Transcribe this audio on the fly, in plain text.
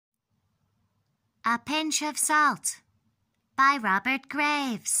A Pinch of Salt by Robert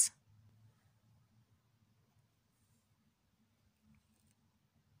Graves.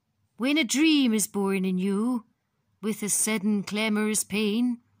 When a dream is born in you, with a sudden clamorous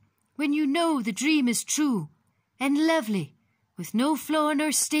pain, when you know the dream is true and lovely, with no flaw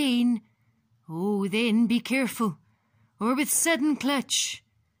nor stain, oh, then be careful, or with sudden clutch,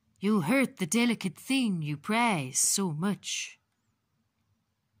 you'll hurt the delicate thing you prize so much.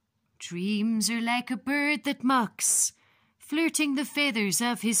 Dreams are like a bird that mocks, flirting the feathers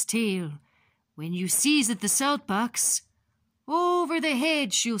of his tail. When you seize at the salt box, over the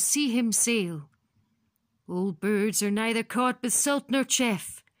hedge you'll see him sail. Old birds are neither caught with salt nor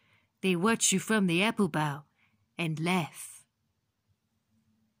chaff. They watch you from the apple bough and laugh.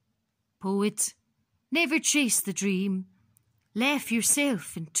 Poet, never chase the dream. Laugh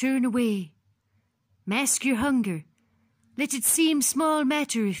yourself and turn away. Mask your hunger. Let it seem small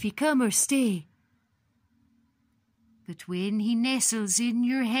matter if he come or stay. But when he nestles in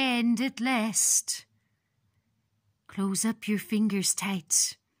your hand at last, close up your fingers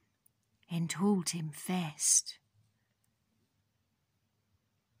tight and hold him fast.